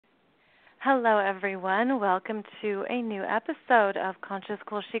Hello, everyone. Welcome to a new episode of Conscious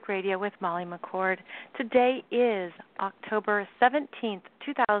Cool Chic Radio with Molly McCord. Today is October 17th,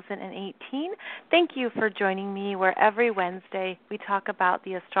 2018. Thank you for joining me where every Wednesday we talk about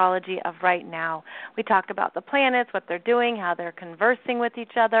the astrology of right now. We talk about the planets, what they're doing, how they're conversing with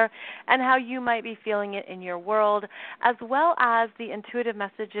each other, and how you might be feeling it in your world, as well as the intuitive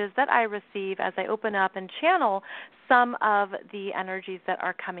messages that I receive as I open up and channel some of the energies that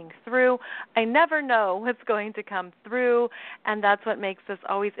are coming through. I never know what's going to come through, and that's what makes this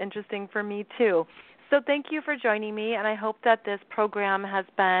always interesting for me too. So thank you for joining me, and I hope that this program has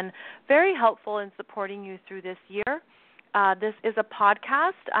been very helpful in supporting you through this year. This is a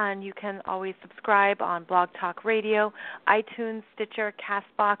podcast, and you can always subscribe on Blog Talk Radio, iTunes, Stitcher,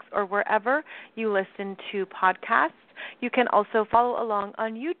 CastBox, or wherever you listen to podcasts. You can also follow along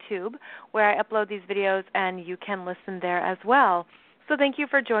on YouTube, where I upload these videos, and you can listen there as well. So thank you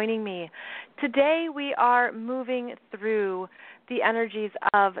for joining me. Today we are moving through the energies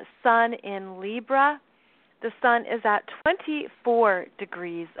of Sun in Libra. The Sun is at 24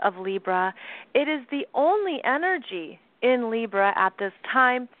 degrees of Libra. It is the only energy in Libra at this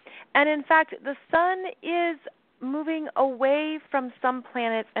time. And in fact, the Sun is moving away from some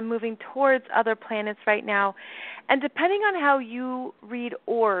planets and moving towards other planets right now. And depending on how you read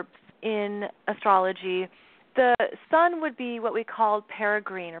orbs in astrology, the Sun would be what we call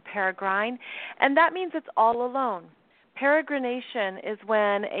peregrine or peregrine, and that means it's all alone. Peregrination is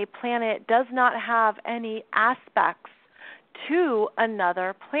when a planet does not have any aspects to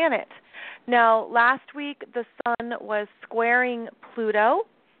another planet. Now, last week the Sun was squaring Pluto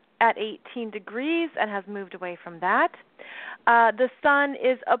at 18 degrees and has moved away from that. The Sun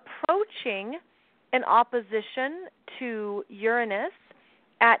is approaching an opposition to Uranus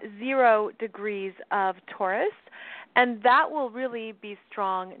at 0 degrees of Taurus, and that will really be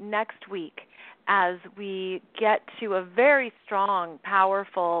strong next week as we get to a very strong,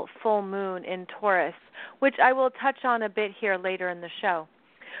 powerful full moon in Taurus, which I will touch on a bit here later in the show.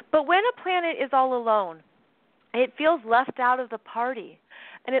 But when a planet is all alone, it feels left out of the party.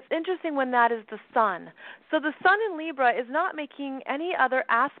 And it's interesting when that is the Sun. So the Sun in Libra is not making any other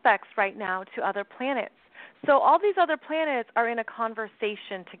aspects right now to other planets. So all these other planets are in a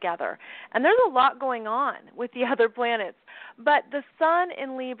conversation together. And there's a lot going on with the other planets. But the Sun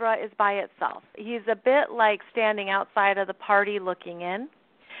in Libra is by itself. He's a bit like standing outside of the party looking in.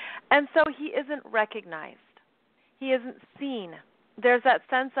 And so he isn't recognized. He isn't seen. There's that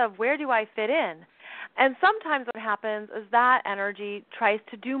sense of, where do I fit in? And sometimes what happens is that energy tries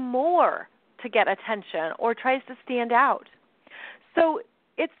to do more to get attention or tries to stand out. So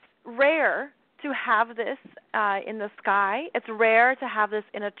it's rare to have this in the sky. It's rare to have this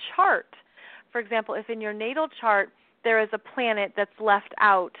in a chart. For example, if in your natal chart there is a planet that's left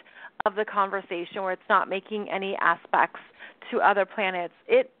out of the conversation where it's not making any aspects to other planets,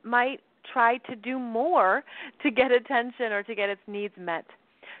 it might try to do more to get attention or to get its needs met.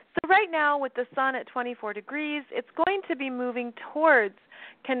 So right now with the Sun at 24 degrees, it's going to be moving towards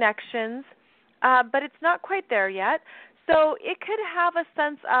connections, but it's not quite there yet. So it could have a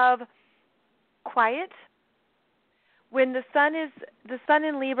sense of quiet. When the Sun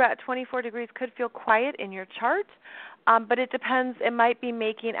in Libra at 24 degrees could feel quiet in your chart, but it depends. It might be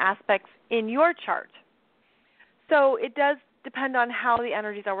making aspects in your chart. So it does depend on how the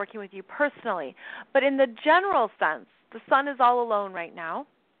energies are working with you personally. But in the general sense, the Sun is all alone right now.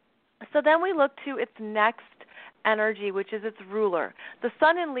 So then we look to its next energy, which is its ruler. The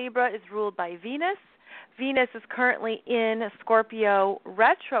Sun in Libra is ruled by Venus. Venus is currently in Scorpio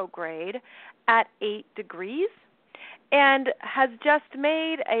retrograde at 8 degrees and has just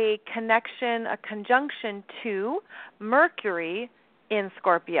made a connection, a conjunction to Mercury in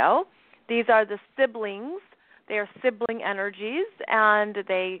Scorpio. These are the siblings. They are sibling energies, and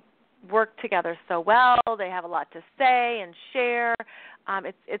they work together so well. They have a lot to say and share.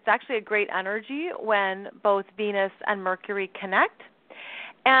 It's actually a great energy when both Venus and Mercury connect.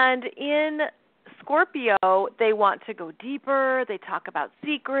 And in Scorpio, they want to go deeper. They talk about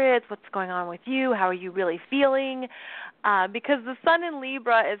secrets, what's going on with you, how are you really feeling, because the Sun in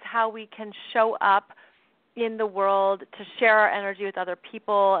Libra is how we can show up in the world to share our energy with other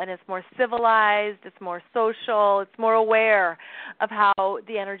people, and it's more civilized, it's more social, it's more aware of how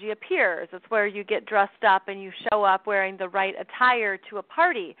the energy appears. It's where you get dressed up and you show up wearing the right attire to a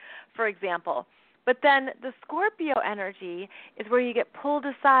party, for example. But then the Scorpio energy is where you get pulled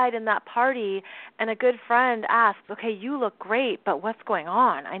aside in that party and a good friend asks, okay, you look great, but what's going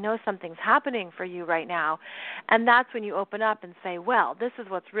on? I know something's happening for you right now. And that's when you open up and say, well, this is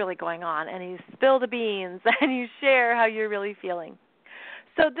what's really going on. And you spill the beans and you share how you're really feeling.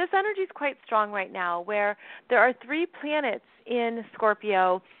 So this energy is quite strong right now, where there are 3 planets in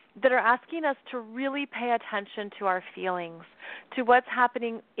Scorpio that are asking us to really pay attention to our feelings, to what's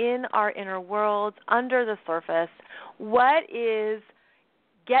happening in our inner world, under the surface. What is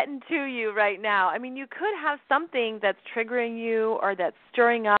getting to you right now? I mean, you could have something that's triggering you or that's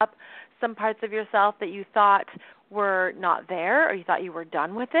stirring up some parts of yourself that you thought were not there or you thought you were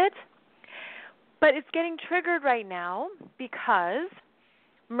done with it. But it's getting triggered right now because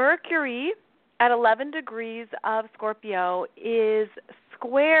Mercury at 11 degrees of Scorpio is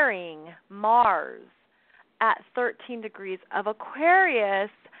squaring Mars at 13 degrees of Aquarius,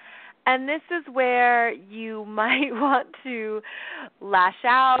 and this is where you might want to lash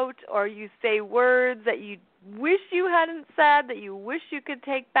out or you say words that you wish you hadn't said, that you wish you could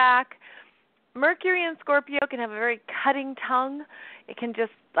take back. Mercury in Scorpio can have a very cutting tongue. It can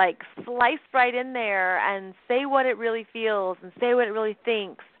just slice right in there and say what it really feels and say what it really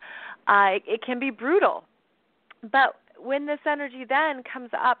thinks. It can be brutal. But when this energy then comes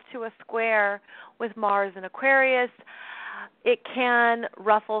up to a square with Mars and Aquarius, it can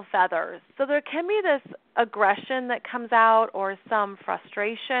ruffle feathers. So there can be this aggression that comes out or some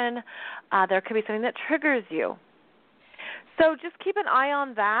frustration. There could be something that triggers you. So just keep an eye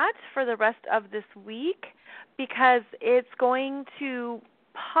on that for the rest of this week, because it's going to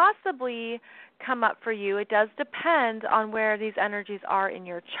possibly come up for you. It does depend on where these energies are in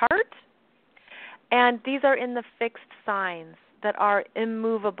your chart. And these are in the fixed signs that are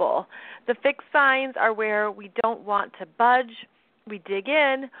immovable. The fixed signs are where we don't want to budge. We dig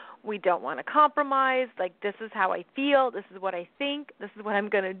in. We don't want to compromise. This is how I feel. This is what I think. This is what I'm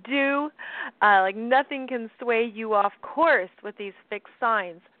going to do. Nothing can sway you off course with these fixed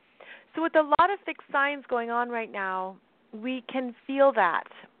signs. So with a lot of fixed signs going on right now, we can feel that.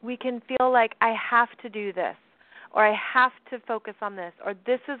 We can feel like I have to do this, or I have to focus on this, or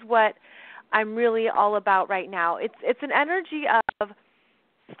this is what I'm really all about right now. It's an energy of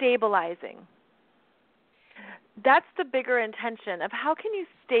stabilizing. That's the bigger intention of how can you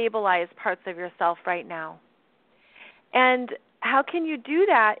stabilize parts of yourself right now? And how can you do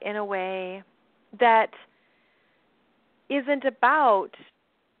that in a way that isn't about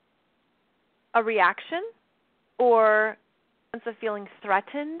a reaction or a sense of feeling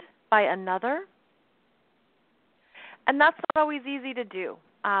threatened by another? And that's not always easy to do.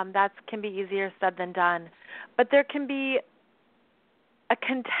 That can be easier said than done. But there can be a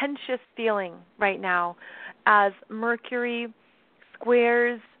contentious feeling right now as Mercury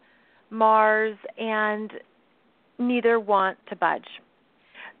squares Mars and neither want to budge.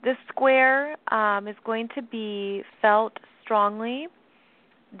 This square is going to be felt strongly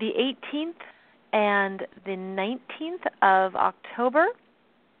the 18th and the 19th of October.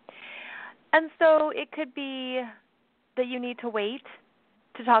 And so it could be that you need to wait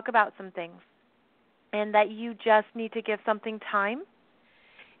to talk about some things and that you just need to give something time.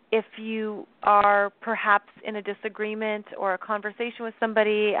 If you are perhaps in a disagreement or a conversation with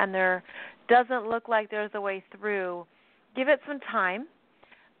somebody and there doesn't look like there's a way through, give it some time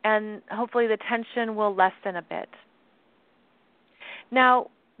and hopefully the tension will lessen a bit. Now,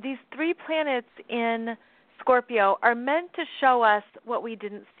 these 3 planets in Scorpio are meant to show us what we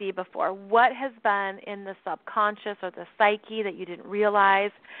didn't see before, what has been in the subconscious or the psyche that you didn't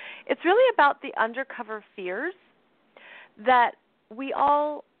realize. It's really about the undercover fears that we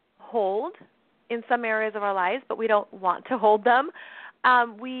all hold in some areas of our lives, but we don't want to hold them.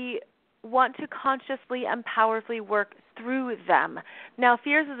 We want to consciously and powerfully work through them. Now,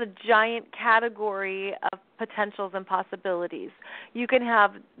 fears is a giant category of potentials and possibilities. You can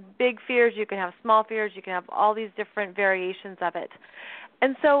have big fears, you can have small fears, you can have all these different variations of it.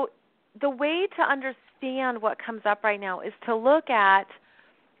 And so the way to understand what comes up right now is to look at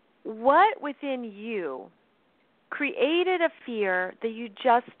what within you created a fear that you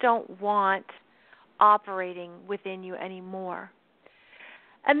just don't want operating within you anymore.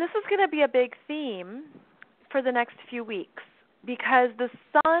 And this is going to be a big theme for the next few weeks because the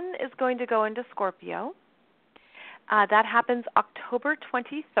sun is going to go into Scorpio. That happens October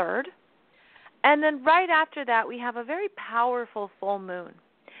 23rd. And then right after that, we have a very powerful full moon.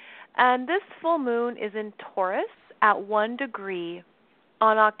 And this full moon is in Taurus at 1 degree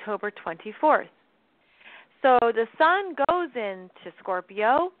on October 24th. So the sun goes into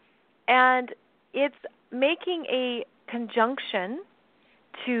Scorpio, and it's making a conjunction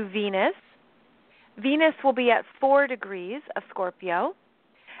to Venus. Venus will be at 4 degrees of Scorpio,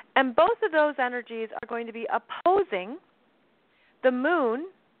 and both of those energies are going to be opposing the moon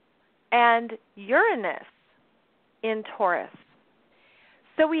and Uranus in Taurus.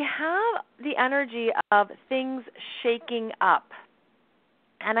 So we have the energy of things shaking up.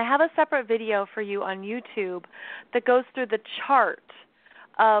 And I have a separate video for you on YouTube that goes through the chart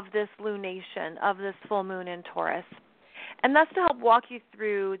of this lunation, of this full moon in Taurus. And that's to help walk you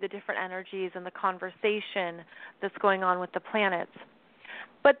through the different energies and the conversation that's going on with the planets.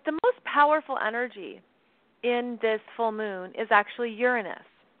 But the most powerful energy in this full moon is actually Uranus.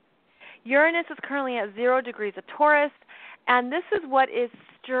 Uranus is currently at 0 degrees of Taurus, and this is what is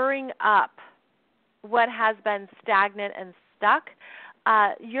stirring up what has been stagnant and stuck.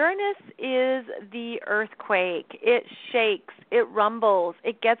 Uranus is the earthquake. It shakes, it rumbles,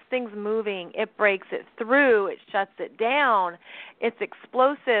 it gets things moving, it breaks it through, it shuts it down. It's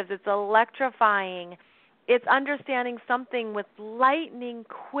explosive, it's electrifying. It's understanding something with lightning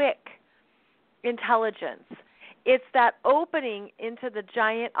quick intelligence. It's that opening into the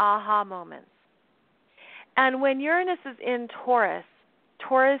giant aha moments. And when Uranus is in Taurus,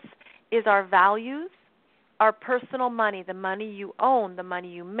 Taurus is our values, our personal money, the money you own, the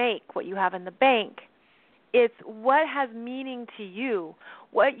money you make, what you have in the bank. It's what has meaning to you,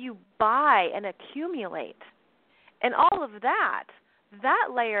 what you buy and accumulate. And all of that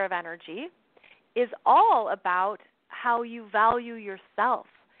layer of energy is all about how you value yourself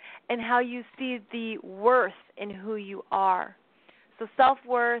and how you see the worth in who you are. So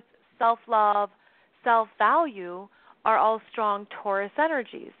self-worth, self-love, self-value are all strong Taurus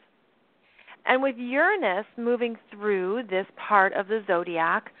energies. And with Uranus moving through this part of the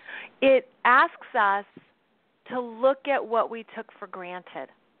zodiac, it asks us to look at what we took for granted,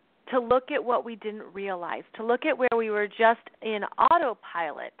 to look at what we didn't realize, to look at where we were just in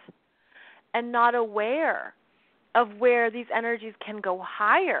autopilot and not aware of where these energies can go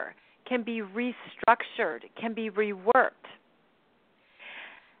higher, can be restructured, can be reworked.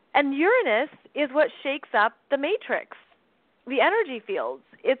 And Uranus is what shakes up the matrix, the energy fields.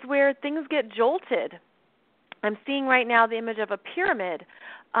 It's where things get jolted. I'm seeing right now the image of a pyramid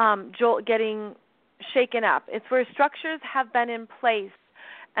getting shaken up. It's where structures have been in place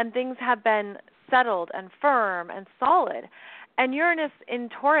and things have been settled and firm and solid. And Uranus in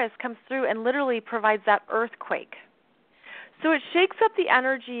Taurus comes through and literally provides that earthquake. So it shakes up the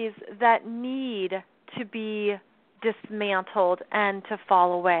energies that need to be dismantled and to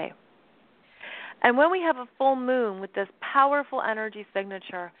fall away. And when we have a full moon with this powerful energy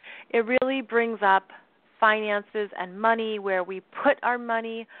signature, it really brings up finances and money, where we put our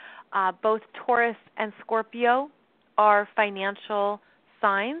money. Both Taurus and Scorpio are financial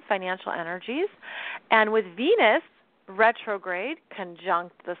signs, financial energies. And with Venus retrograde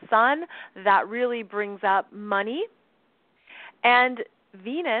conjunct the sun, that really brings up money. And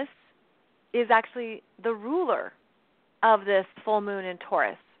Venus is actually the ruler of this full moon in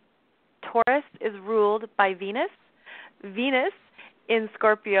Taurus. Taurus is ruled by Venus. Venus in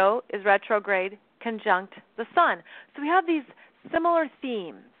Scorpio is retrograde conjunct the sun. So we have these similar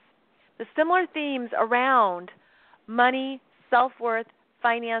themes. The similar themes around money, self-worth,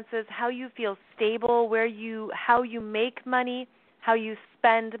 finances, how you feel stable, how you make money, how you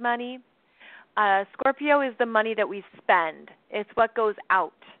spend money. Scorpio is the money that we spend. It's what goes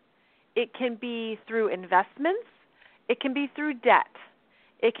out. It can be through investments. It can be through debt.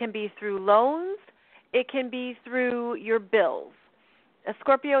 It can be through loans. It can be through your bills. A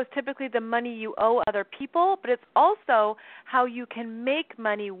Scorpio is typically the money you owe other people, but it's also how you can make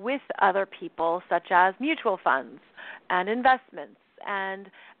money with other people, such as mutual funds and investments and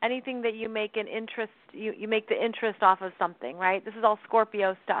anything that you make an interest, you make the interest off of something, right? This is all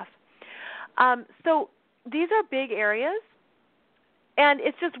Scorpio stuff. So these are big areas, and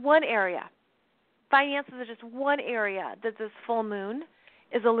it's just one area. Finances are just one area that this full moon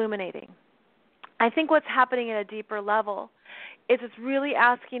is illuminating. I think what's happening at a deeper level is it's really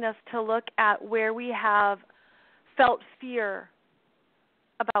asking us to look at where we have felt fear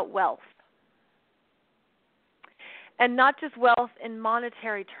about wealth. And not just wealth in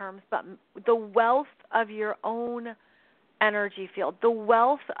monetary terms, but the wealth of your own energy field, the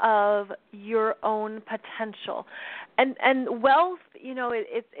wealth of your own potential. And wealth,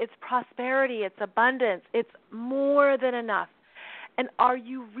 it's prosperity, it's abundance, it's more than enough. And are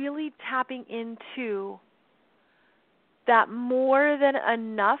you really tapping into that more than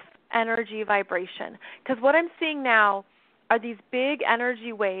enough energy vibration? Because what I'm seeing now are these big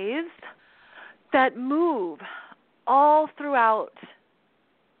energy waves that move all throughout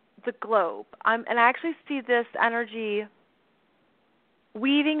the globe. And I actually see this energy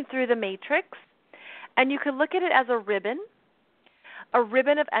weaving through the matrix. And you can look at it as a ribbon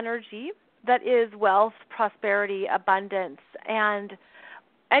of energy that is wealth, prosperity, abundance, and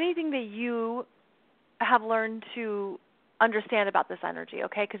anything that you have learned to understand about this energy,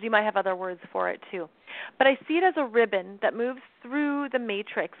 okay? Because you might have other words for it too. But I see it as a ribbon that moves through the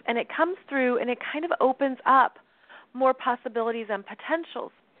matrix, and it comes through and it kind of opens up more possibilities and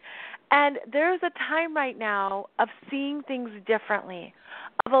potentials. And there's a time right now of seeing things differently,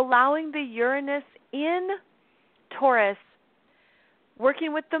 of allowing the Uranus in Taurus,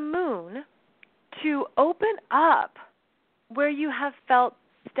 working with the moon, to open up where you have felt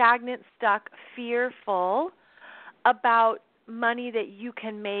stagnant, stuck, fearful about money that you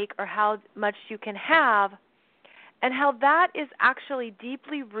can make or how much you can have, and how that is actually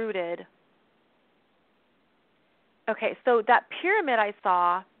deeply rooted. Okay, so that pyramid I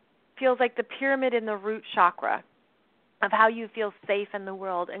saw feels like the pyramid in the root chakra of how you feel safe in the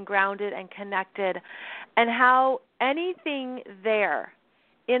world and grounded and connected, and how anything there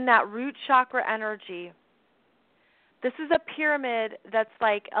in that root chakra energy, this is a pyramid that's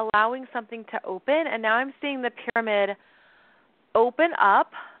like allowing something to open, and now I'm seeing the pyramid open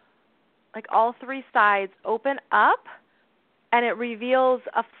up, like all three sides open up, and it reveals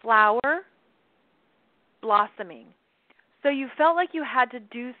a flower blossoming. So you felt like you had to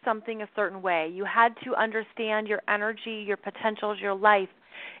do something a certain way. You had to understand your energy, your potentials, your life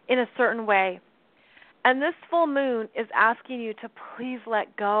in a certain way. And this full moon is asking you to please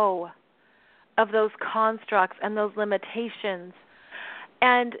let go of those constructs and those limitations.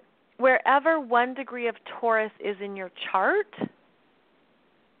 And wherever 1 degree of Taurus is in your chart,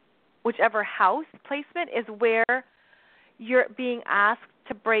 whichever house placement is where you're being asked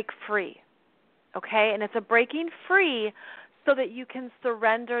to break free. Okay? And it's a breaking free so that you can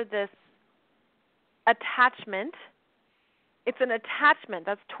surrender this attachment. It's an attachment.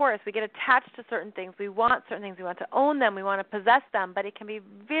 That's Taurus. We get attached to certain things. We want certain things. We want to own them. We want to possess them. But it can be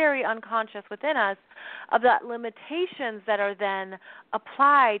very unconscious within us of that limitations that are then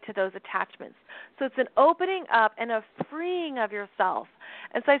applied to those attachments. So it's an opening up and a freeing of yourself.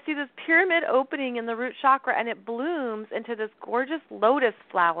 And so I see this pyramid opening in the root chakra, and it blooms into this gorgeous lotus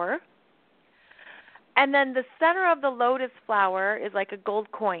flower. And then the center of the lotus flower is like a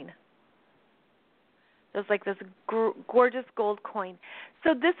gold coin. There's like this gorgeous gold coin.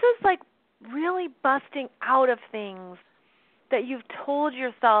 So this is like really busting out of things that you've told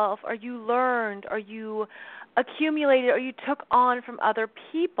yourself, or you learned, or you accumulated, or you took on from other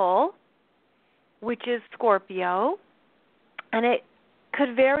people, which is Scorpio. And it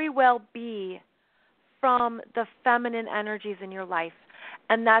could very well be from the feminine energies in your life.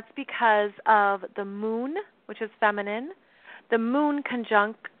 And that's because of the moon, which is feminine, the moon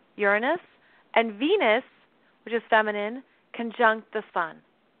conjunct Uranus, and Venus, which is feminine, conjunct the sun.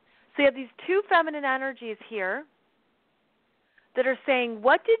 So you have these two feminine energies here that are saying,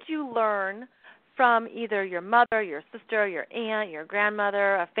 what did you learn from either your mother, your sister, your aunt, your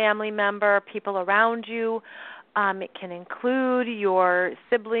grandmother, a family member, people around you? It can include your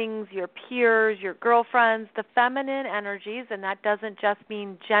siblings, your peers, your girlfriends, the feminine energies, and that doesn't just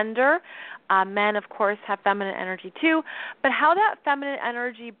mean gender. Men, of course, have feminine energy too, but how that feminine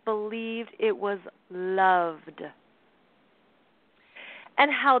energy believed it was loved.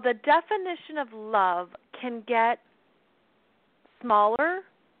 And how the definition of love can get smaller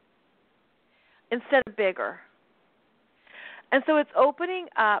instead of bigger. And so it's opening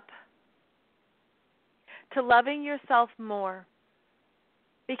up to loving yourself more,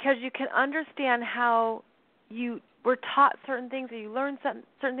 because you can understand how you were taught certain things, or you learned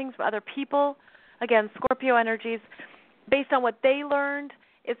certain things from other people. Again, Scorpio energies, based on what they learned.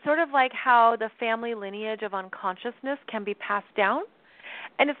 It's sort of like how the family lineage of unconsciousness can be passed down.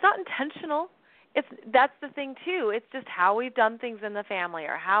 And it's not intentional. That's the thing too. It's just how we've done things in the family,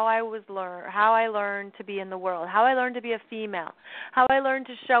 or how I learned to be in the world, how I learned to be a female, how I learned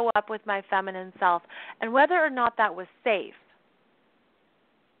to show up with my feminine self, and whether or not that was safe.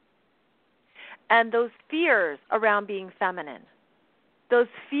 And those fears around being feminine, those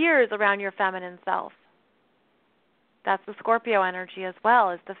fears around your feminine self. That's the Scorpio energy as well,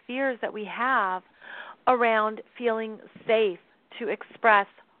 is the fears that we have around feeling safe to express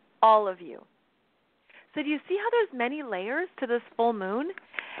all of you. So do you see how there's many layers to this full moon?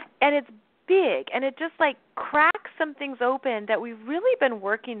 And it's big, and it just like cracks some things open that we've really been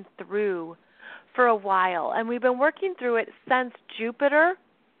working through for a while. And we've been working through it since Jupiter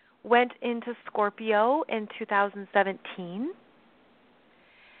went into Scorpio in 2017.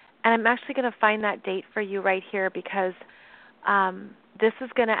 And I'm actually going to find that date for you right here, because this is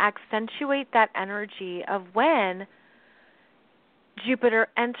going to accentuate that energy of when Jupiter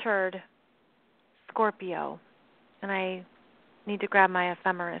entered Scorpio. And I need to grab my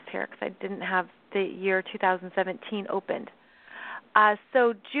ephemeris here because I didn't have the year 2017 opened.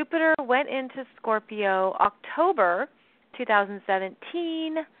 So Jupiter went into Scorpio October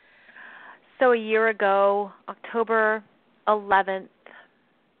 2017. So a year ago, October 11th.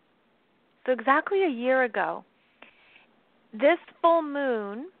 So exactly a year ago, this full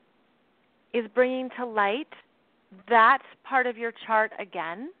moon is bringing to light that part of your chart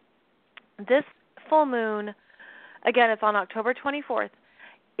again. This full moon, again, it's on October 24th,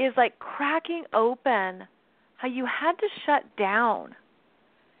 is like cracking open how you had to shut down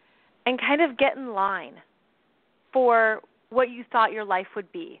and kind of get in line for what you thought your life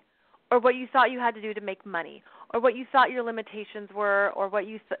would be, or what you thought you had to do to make money, or what you thought your limitations were, or what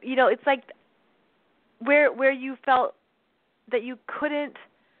it's like where you felt that you couldn't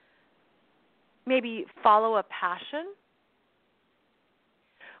maybe follow a passion.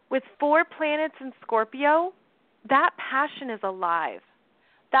 With 4 planets in Scorpio, that passion is alive.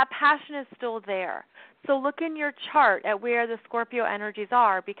 That passion is still there. So look in your chart at where the Scorpio energies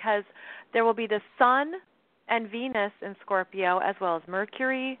are, because there will be the Sun and Venus in Scorpio, as well as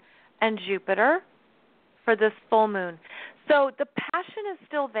Mercury and Jupiter for this full moon. So the passion is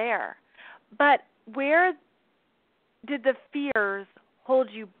still there. But where did the fears hold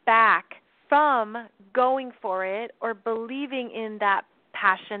you back from going for it or believing in that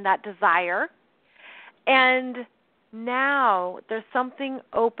passion, that desire? And now there's something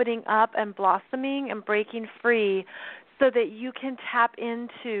opening up and blossoming and breaking free so that you can tap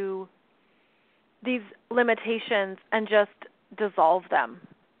into these limitations and just dissolve them.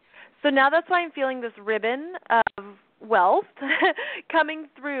 So now that's why I'm feeling this ribbon of wealth coming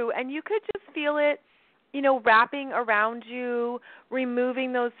through, and you could just feel it, wrapping around you,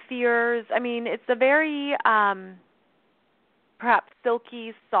 removing those fears. I mean, it's a very perhaps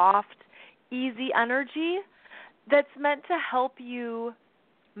silky, soft, easy energy that's meant to help you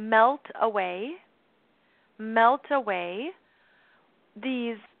melt away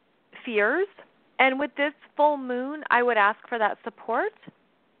these fears. And with this full moon, I would ask for that support,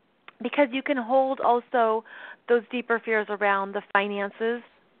 because you can hold also those deeper fears around the finances,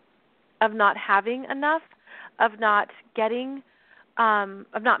 of not having enough, of not getting,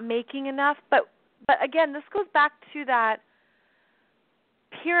 of not making enough. But again, this goes back to that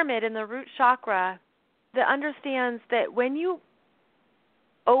pyramid in the root chakra that understands that when you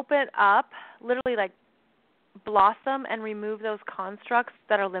open up, literally like blossom and remove those constructs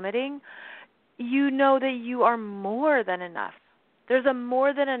that are limiting, you know that you are more than enough. There's a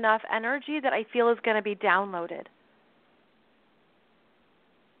more than enough energy that I feel is going to be downloaded.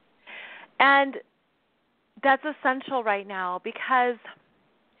 And that's essential right now, because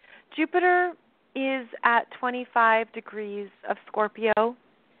Jupiter is at 25 degrees of Scorpio,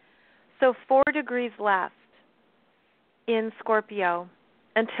 so 4 degrees left in Scorpio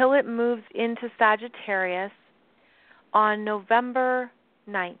until it moves into Sagittarius on November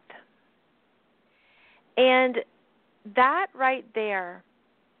 9th. And that right there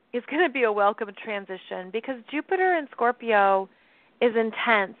is going to be a welcome transition, because Jupiter in Scorpio is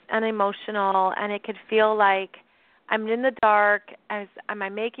intense and emotional, and it could feel like I'm in the dark. Am I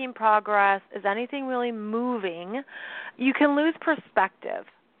making progress? Is anything really moving? You can lose perspective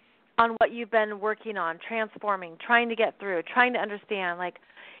on what you've been working on, transforming, trying to get through, trying to understand. Like,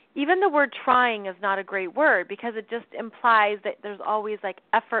 even the word trying is not a great word, because it just implies that there's always like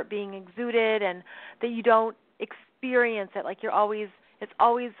effort being exuded and that you don't experience it. Like it's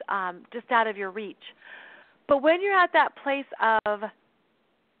always just out of your reach. But when you're at that place of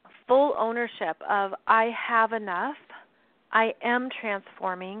full ownership of I have enough, I am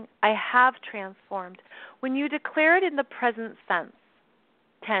transforming, I have transformed, when you declare it in the present tense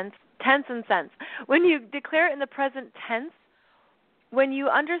and sense, when you declare it in the present tense, when you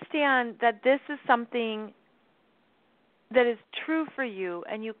understand that this is something that is true for you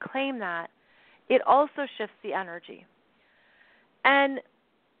and you claim that, it also shifts the energy. And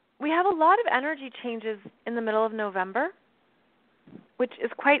we have a lot of energy changes in the middle of November, which is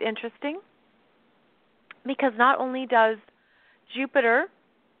quite interesting, because not only does Jupiter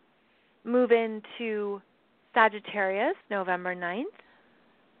move into Sagittarius November 9th,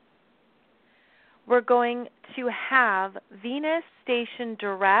 we're going to have Venus stationed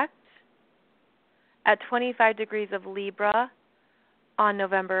direct at 25 degrees of Libra on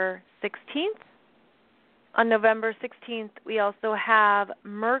November 16th. On November 16th, we also have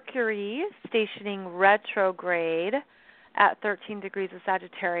Mercury stationing retrograde at 13 degrees of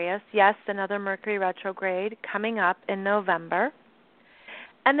Sagittarius. Yes, another Mercury retrograde coming up in November.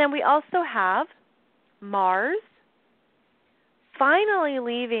 And then we also have Mars finally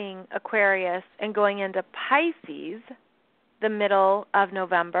leaving Aquarius and going into Pisces the middle of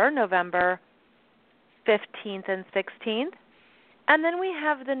November, November 15th and 16th. And then we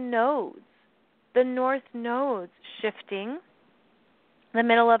have the nodes the north nodes shifting the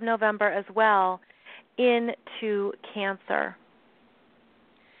middle of November as well into Cancer.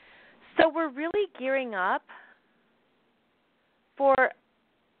 So we're really gearing up for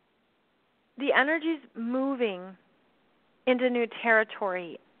the energies moving into new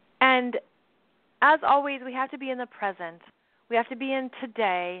territory. And as always, we have to be in the present. We have to be in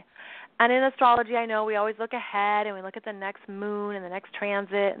today. And in astrology, I know we always look ahead and we look at the next moon and the next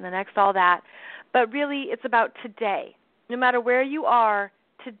transit and the next all that. But really, it's about today. No matter where you are,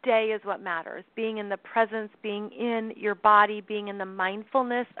 today is what matters. Being in the presence, being in your body, being in the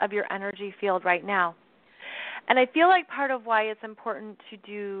mindfulness of your energy field right now. And I feel like part of why it's important to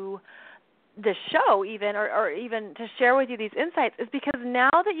do this show even, or even to share with you these insights, is because now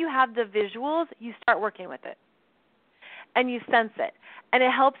that you have the visuals, you start working with it. And you sense it. And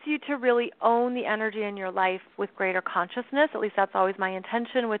it helps you to really own the energy in your life with greater consciousness. At least that's always my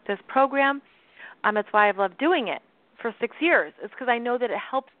intention with this program. That's why I've loved doing it for 6 years. It's because I know that it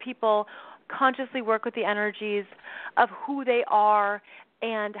helps people consciously work with the energies of who they are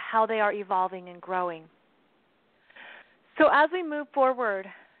and how they are evolving and growing. So as we move forward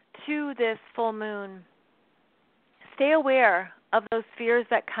to this full moon, stay aware of those fears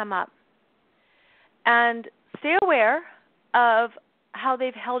that come up. And stay aware of how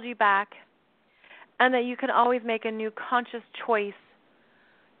they've held you back, and that you can always make a new conscious choice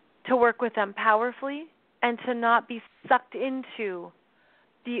to work with them powerfully and to not be sucked into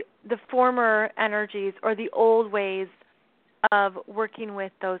the former energies or the old ways of working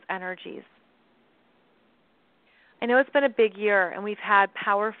with those energies. I know it's been a big year, and we've had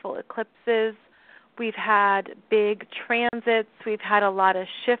powerful eclipses. We've had big transits. We've had a lot of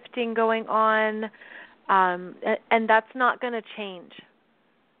shifting going on. And that's not going to change.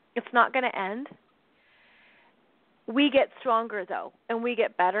 It's not going to end. We get stronger, though, and we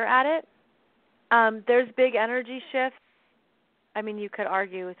get better at it. There's big energy shifts. I mean, you could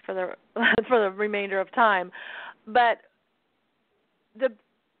argue it's for the remainder of time. But the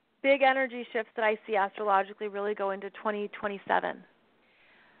big energy shifts that I see astrologically really go into 2027.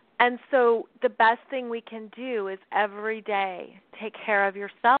 And so the best thing we can do is every day take care of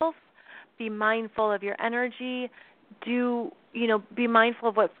yourself. Be mindful of your energy. Be mindful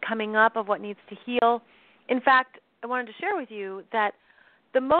of what's coming up, of what needs to heal. In fact, I wanted to share with you that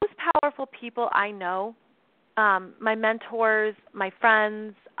the most powerful people I know, my mentors, my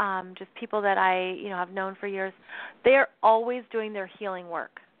friends, just people that I have known for years, they are always doing their healing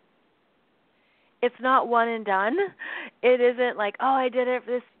work. It's not one and done. It isn't like, oh, I did it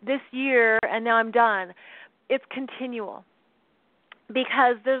this year and now I'm done. It's continual.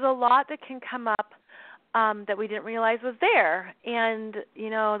 Because there's a lot that can come up that we didn't realize was there. And,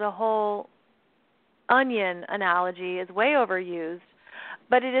 the whole onion analogy is way overused,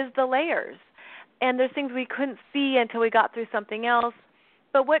 but it is the layers. And there's things we couldn't see until we got through something else.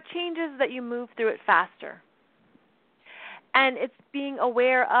 But what changes is that you move through it faster. And it's being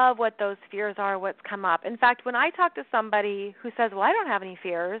aware of what those fears are, what's come up. In fact, when I talk to somebody who says, well, I don't have any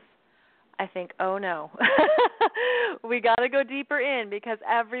fears, I think, oh no, we got to go deeper in, because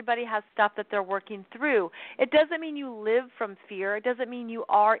everybody has stuff that they're working through. It doesn't mean you live from fear. It doesn't mean you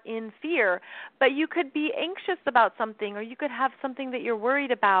are in fear, but you could be anxious about something, or you could have something that you're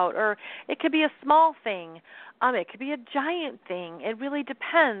worried about, or it could be a small thing. It could be a giant thing. It really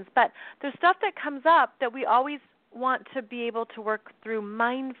depends, but there's stuff that comes up that we always want to be able to work through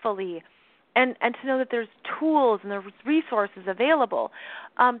mindfully. And to know that there's tools and there's resources available.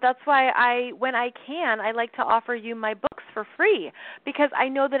 That's why when I can, I like to offer you my books for free, because I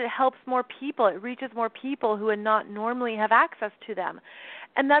know that it helps more people. It reaches more people who would not normally have access to them.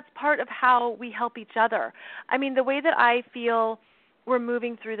 And that's part of how we help each other. I mean, the way that I feel we're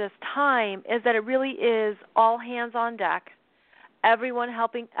moving through this time is that it really is all hands on deck, everyone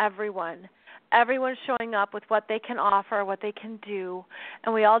helping everyone. Everyone's showing up with what they can offer, what they can do,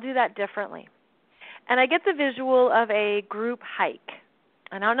 and we all do that differently. And I get the visual of a group hike.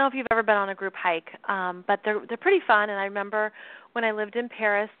 And I don't know if you've ever been on a group hike, but they're pretty fun. And I remember when I lived in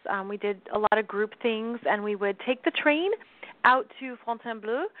Paris, we did a lot of group things, and we would take the train out to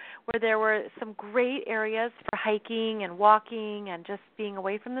Fontainebleau, where there were some great areas for hiking and walking and just being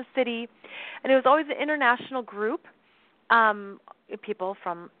away from the city. And it was always an international group, people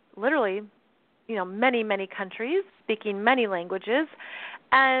from literally many, many countries, speaking many languages,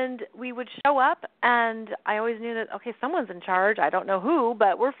 and we would show up, and I always knew that, okay, someone's in charge. I don't know who,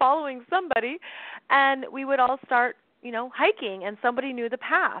 but we're following somebody, and we would all start, hiking, and somebody knew the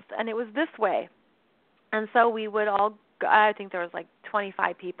path, and it was this way. And so we would all, I think there was like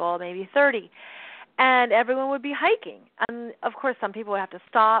 25 people, maybe 30, and everyone would be hiking. And, of course, some people would have to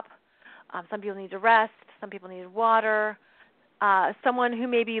stop. Some people need to rest. Some people needed water. Someone who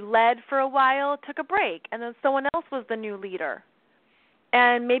maybe led for a while took a break, and then someone else was the new leader.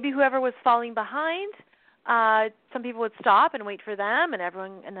 And maybe whoever was falling behind, some people would stop and wait for them,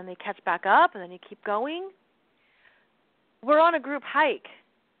 and then they catch back up, and then you keep going. We're on a group hike,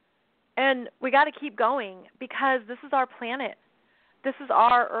 and we got to keep going because this is our planet. This is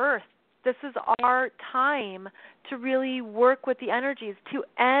our Earth. This is our time to really work with the energies, to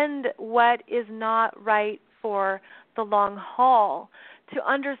end what is not right for the long haul, to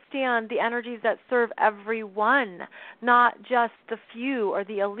understand the energies that serve everyone, not just the few or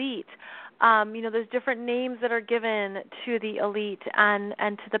the elite. There's different names that are given to the elite and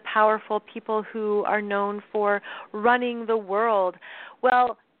to the powerful people who are known for running the world.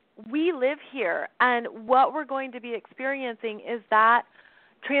 Well, we live here, and what we're going to be experiencing is that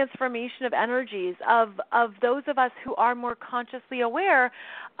transformation of energies of those of us who are more consciously aware,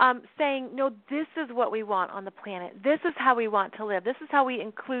 saying, no, this is what we want on the planet. This is how we want to live. This is how we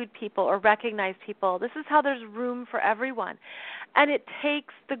include people or recognize people. This is how there's room for everyone. And it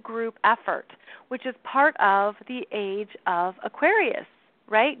takes the group effort, which is part of the age of Aquarius,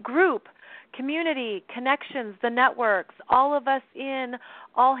 right? Group, community, connections, the networks, all of us in,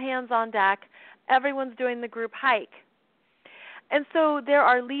 all hands on deck. Everyone's doing the group hike. And so there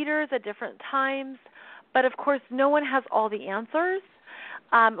are leaders at different times, but of course no one has all the answers.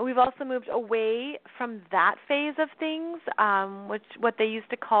 We've also moved away from that phase of things, what they used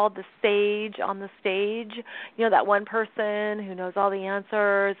to call the sage on the stage, that one person who knows all the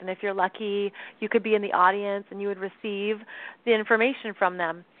answers, and if you're lucky, you could be in the audience and you would receive the information from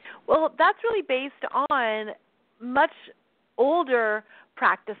them. Well, that's really based on much older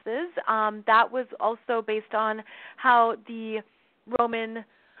practices. That was also based on how the Roman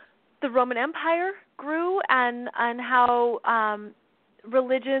Empire grew and how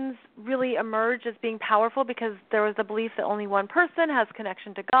religions really emerged as being powerful because there was a belief that only one person has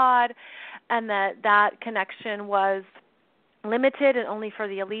connection to God, and that connection was limited and only for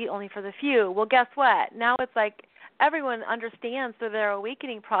the elite, only for the few. Well, guess what? Now it's like everyone understands through their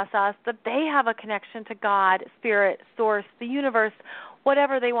awakening process that they have a connection to God, Spirit, Source, the universe,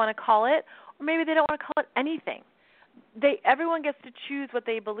 whatever they want to call it, or maybe they don't want to call it anything. Everyone gets to choose what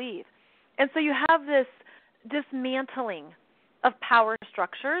they believe. And so you have this dismantling of power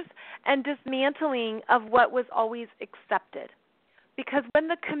structures and dismantling of what was always accepted. Because when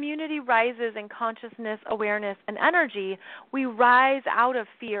the community rises in consciousness, awareness, and energy, we rise out of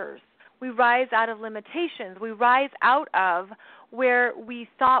fears. We rise out of limitations. We rise out of where we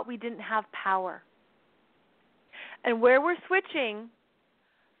thought we didn't have power. And where we're switching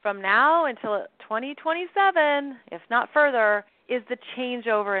from now until 2027, if not further, is the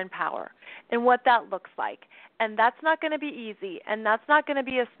changeover in power and what that looks like. And that's not going to be easy, and that's not going to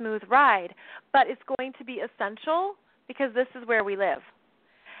be a smooth ride, but it's going to be essential because this is where we live.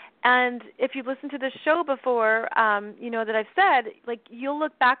 And if you've listened to this show before, that I've said, you'll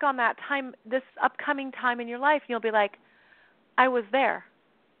look back on that time, this upcoming time in your life, and you'll be like, I was there.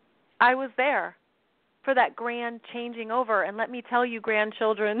 I was there for that grand changing over. And let me tell you,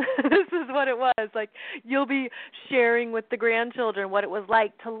 grandchildren, this is what it was. You'll be sharing with the grandchildren what it was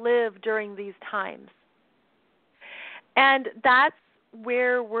like to live during these times. And that's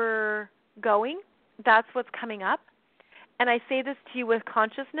where we're going. That's what's coming up. And I say this to you with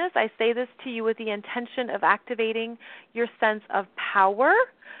consciousness. I say this to you with the intention of activating your sense of power,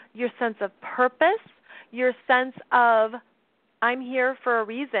 your sense of purpose, your sense of I'm here for a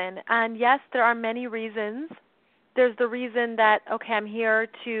reason. And yes, there are many reasons. There's the reason that, okay, I'm here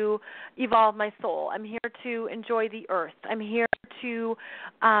to evolve my soul. I'm here to enjoy the earth. I'm here to,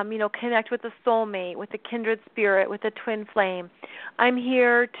 connect with a soulmate, with a kindred spirit, with a twin flame. I'm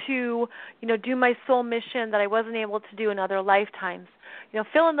here to, do my soul mission that I wasn't able to do in other lifetimes.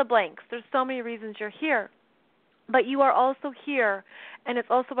 Fill in the blanks. There's so many reasons you're here. But you are also here, and it's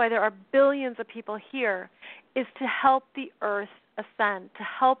also why there are billions of people here, is to help the earth ascend, to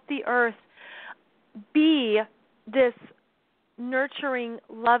help the earth be this nurturing,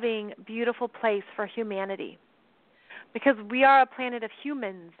 loving, beautiful place for humanity. Because we are a planet of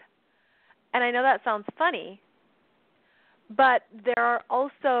humans. And I know that sounds funny, but there are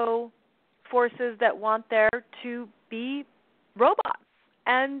also forces that want there to be robots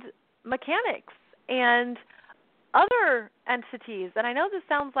and mechanics and other entities. And I know this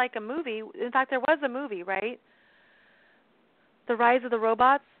sounds like a movie. In fact, there was a movie, right? The Rise of the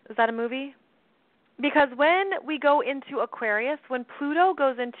Robots. Is that a movie? Because when we go into Aquarius, when Pluto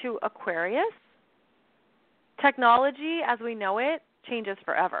goes into Aquarius, technology as we know it changes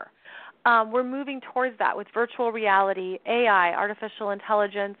forever. We're moving towards that with virtual reality, AI, artificial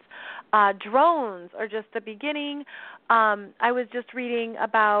intelligence, Drones are just the beginning. I was just reading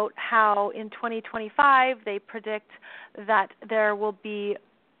about how in 2025 they predict that there will be,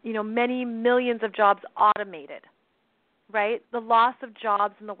 many millions of jobs automated, right? The loss of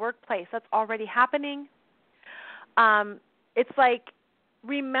jobs in the workplace, that's already happening. It's like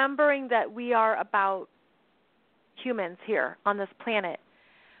remembering that we are about humans here on this planet.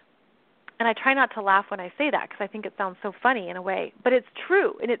 And I try not to laugh when I say that because I think it sounds so funny in a way. But it's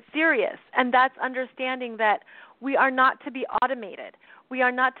true and it's serious. And that's understanding that we are not to be automated. We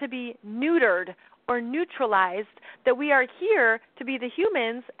are not to be neutered or neutralized, that we are here to be the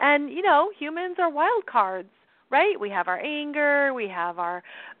humans. And, humans are wild cards, right? We have our anger, we have our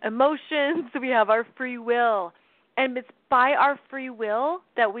emotions, we have our free will. And it's by our free will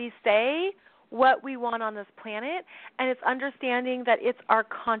that we say what we want on this planet, and it's understanding that it's our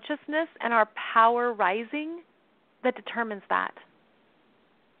consciousness and our power rising that determines that.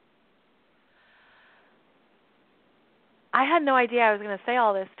 I had no idea I was going to say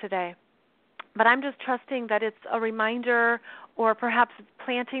all this today, but I'm just trusting that it's a reminder, or perhaps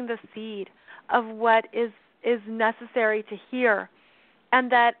planting the seed of what is necessary to hear.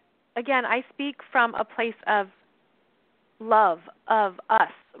 And that, again, I speak from a place of love of us,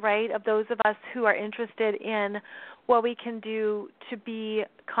 right, of those of us who are interested in what we can do to be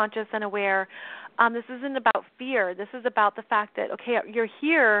conscious and aware. This isn't about fear. This is about the fact that, okay, you're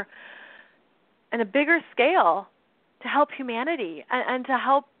here on a bigger scale to help humanity and to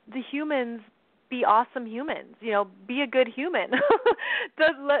help the humans be awesome humans, be a good human,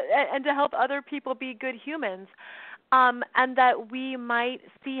 and to help other people be good humans, and that we might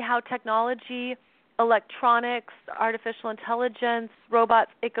see how technology, electronics, artificial intelligence,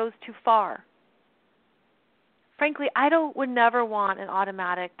 robots, it goes too far. Frankly, would never want an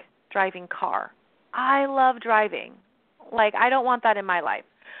automatic driving car. I love driving. I don't want that in my life.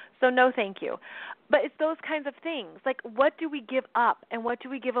 So no thank you. But it's those kinds of things. What do we give up and what do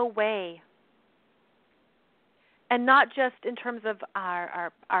we give away? And not just in terms of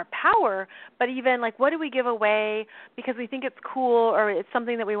our power, but even what do we give away because we think it's cool or it's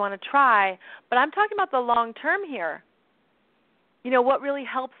something that we want to try. But I'm talking about the long term here. What really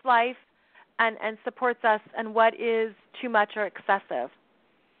helps life and supports us, and what is too much or excessive.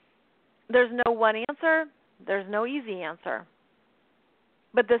 There's no one answer. There's no easy answer.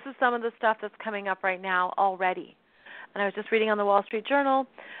 But this is some of the stuff that's coming up right now already. And I was just reading on the Wall Street Journal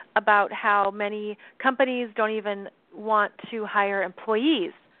about how many companies don't even want to hire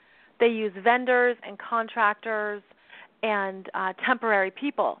employees. They use vendors and contractors and temporary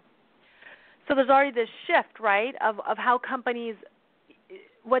people. So there's already this shift, right, of how companies,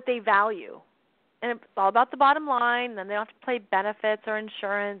 what they value. And it's all about the bottom line, and then they don't have to pay benefits or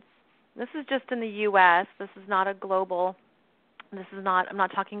insurance. This is just in the U.S. This is not a global, I'm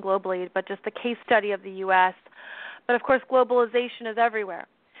not talking globally, but just the case study of the U.S. But, of course, globalization is everywhere.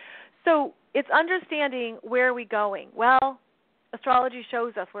 So it's understanding where are we going. Well, astrology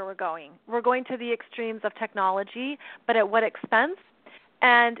shows us where we're going. We're going to the extremes of technology, but at what expense?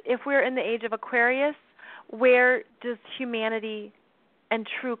 And if we're in the age of Aquarius, where does humanity and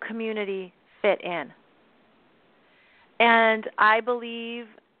true community fit in? And I believe,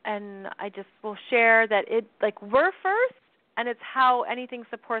 and I just will share that we're first, and it's how anything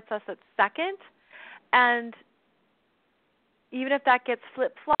supports us at second. And even if that gets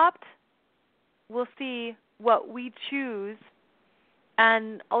flip-flopped, we'll see what we choose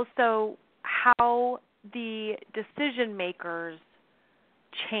and also how the decision makers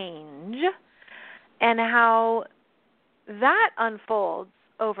change and how that unfolds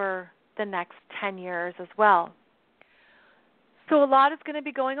over the next 10 years as well. So a lot is going to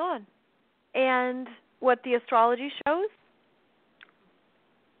be going on. And what the astrology shows,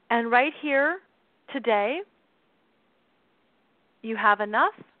 and right here today, you have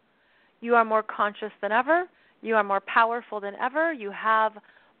enough. You are more conscious than ever. You are more powerful than ever. You have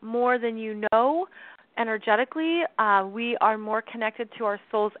more than you know energetically. We are more connected to our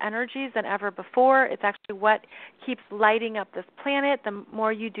soul's energies than ever before. It's actually what keeps lighting up this planet. The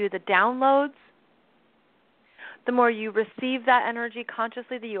more you do the downloads, the more you receive that energy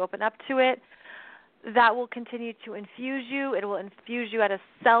consciously, that you open up to it, that will continue to infuse you. It will infuse you at a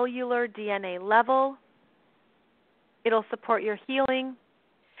cellular DNA level. It'll support your healing.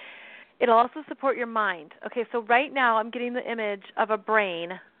 It'll also support your mind. Okay, so right now I'm getting the image of a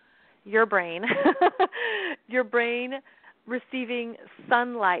brain, your brain, your brain receiving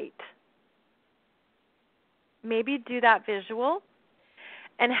sunlight. Maybe do that visual,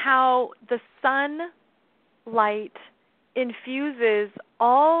 and how the sunlight infuses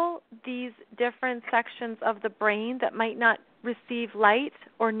all these different sections of the brain that might not receive light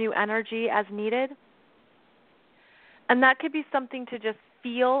or new energy as needed. And that could be something to just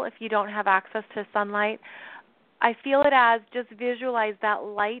feel if you don't have access to sunlight. I feel it as just visualize that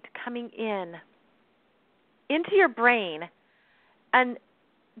light coming into your brain and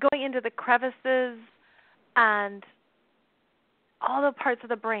going into the crevices and all the parts of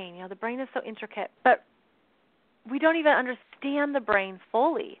the brain. You know, the brain is so intricate, but we don't even understand the brain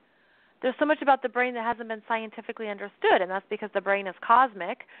fully. There's so much about the brain that hasn't been scientifically understood, and that's because the brain is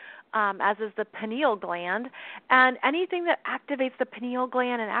cosmic, as is the pineal gland. And anything that activates the pineal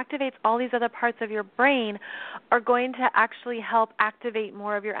gland and activates all these other parts of your brain are going to actually help activate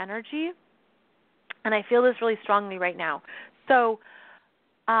more of your energy. And I feel this really strongly right now. So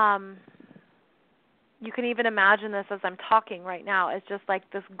you can even imagine this as I'm talking right now as just like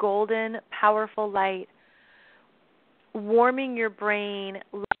this golden, powerful light warming your brain,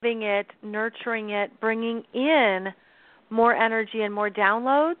 loving it, nurturing it, bringing in more energy and more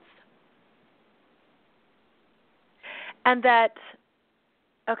downloads. And that,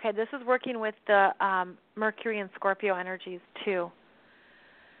 okay, this is working with the Mercury and Scorpio energies too,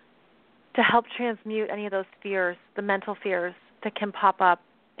 to help transmute any of those fears, the mental fears that can pop up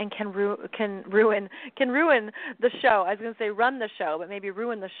and can ruin the show. I was going to say run the show, but maybe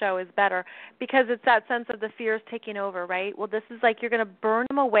ruin the show is better, because it's that sense of the fears taking over, right? Well, this is like you're going to burn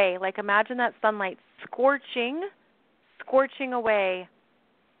them away. Like imagine that sunlight scorching away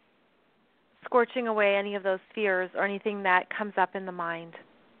any of those fears or anything that comes up in the mind.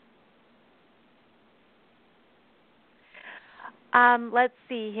 Let's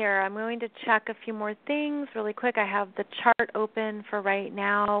see here. I'm going to check a few more things really quick. I have the chart open for right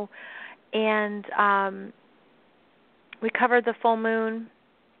now. And we covered the full moon,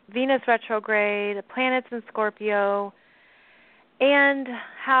 Venus retrograde, the planets in Scorpio, and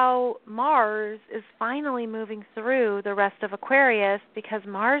how Mars is finally moving through the rest of Aquarius, because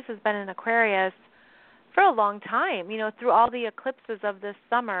Mars has been in Aquarius for a long time. You know, through all the eclipses of this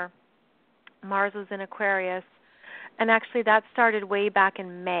summer, Mars was in Aquarius. And actually that started way back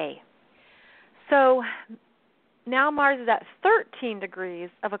in May. So now Mars is at 13 degrees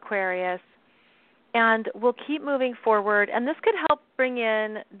of Aquarius, and we'll keep moving forward. And this could help bring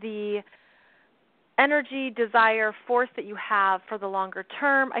in the energy, desire, force that you have for the longer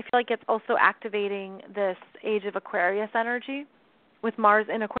term. I feel like it's also activating this age of Aquarius energy with Mars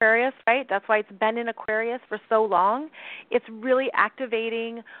in Aquarius, right? That's why it's been in Aquarius for so long. It's really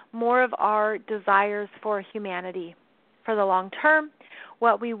activating more of our desires for humanity for the long term,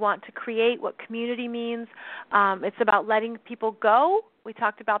 what we want to create, what community means. It's about letting people go. We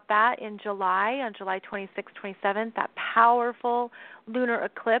talked about that in July, on July 26th, 27th, that powerful lunar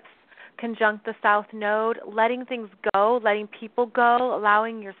eclipse conjunct the South Node, letting things go, letting people go,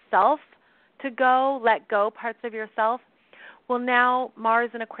 allowing yourself to go, let go parts of yourself. Well, now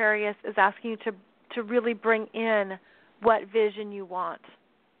Mars in Aquarius is asking you to really bring in what vision you want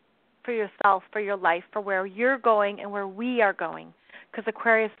for yourself, for your life, for where you're going and where we are going, because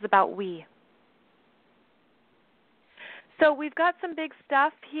Aquarius is about we. So we've got some big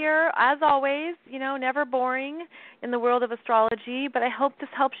stuff here, as always, you know, never boring in the world of astrology, but I hope this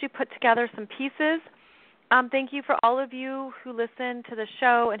helps you put together some pieces. Thank you for all of you who listen to the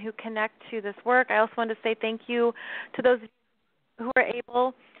show and who connect to this work. I also want to say thank you to those who are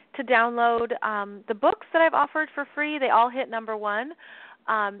able to download the books that I've offered for free. They all hit number one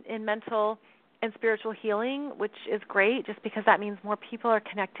in mental and spiritual healing, which is great just because that means more people are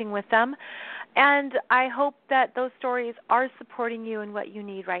connecting with them. And I hope that those stories are supporting you in what you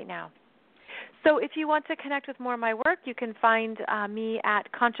need right now. So if you want to connect with more of my work, you can find me at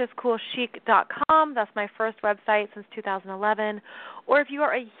consciouscoolchic.com. That's my first website since 2011. Or if you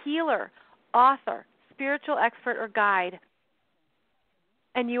are a healer, author, spiritual expert, or guide,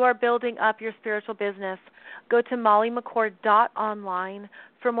 and you are building up your spiritual business, go to mollymccord.online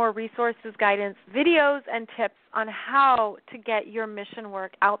for more resources, guidance, videos, and tips on how to get your mission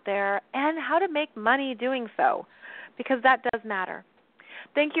work out there and how to make money doing so, because that does matter.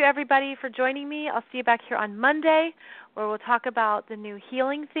 Thank you, everybody, for joining me. I'll see you back here on Monday, where we'll talk about the new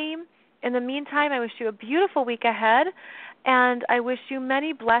healing theme. In the meantime, I wish you a beautiful week ahead, and I wish you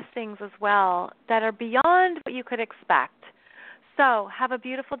many blessings as well that are beyond what you could expect. So have a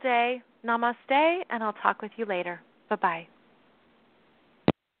beautiful day. Namaste, and I'll talk with you later. Bye-bye.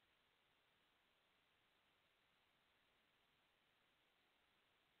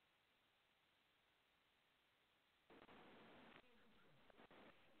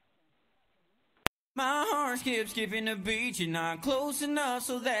 My heart skips skipping the beat. You're not close enough,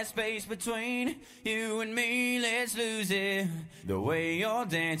 so that space between you and me, let's lose it. The way you're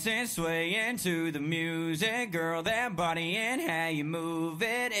dancing, swaying to the music, girl, that body and how you move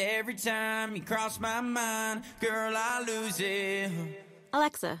it. Every time you cross my mind, girl, I lose it.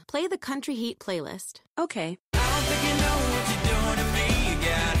 Alexa, play the Country Heat playlist. Okay. I don't think you know what you're doing to me.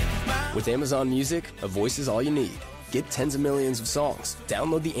 You got With Amazon Music, a voice is all you need. Get tens of millions of songs.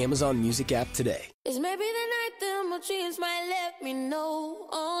 Download the Amazon Music app today. It's maybe the night that my dreams might let me know.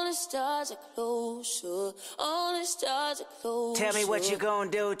 All the stars are closer. All the stars are closer. Tell me what you gonna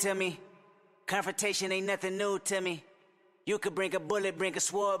do to me. Confrontation ain't nothing new to me. You could bring a bullet, bring a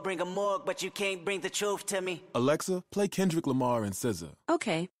sword, bring a morgue, but you can't bring the truth to me. Alexa, play Kendrick Lamar and SZA.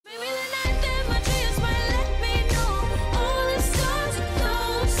 Okay. Maybe the night that my dreams might let me know. All the stars are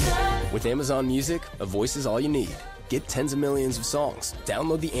closer. With Amazon Music, a voice is all you need. Get tens of millions of songs.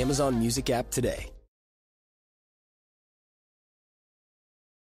 Download the Amazon Music app today.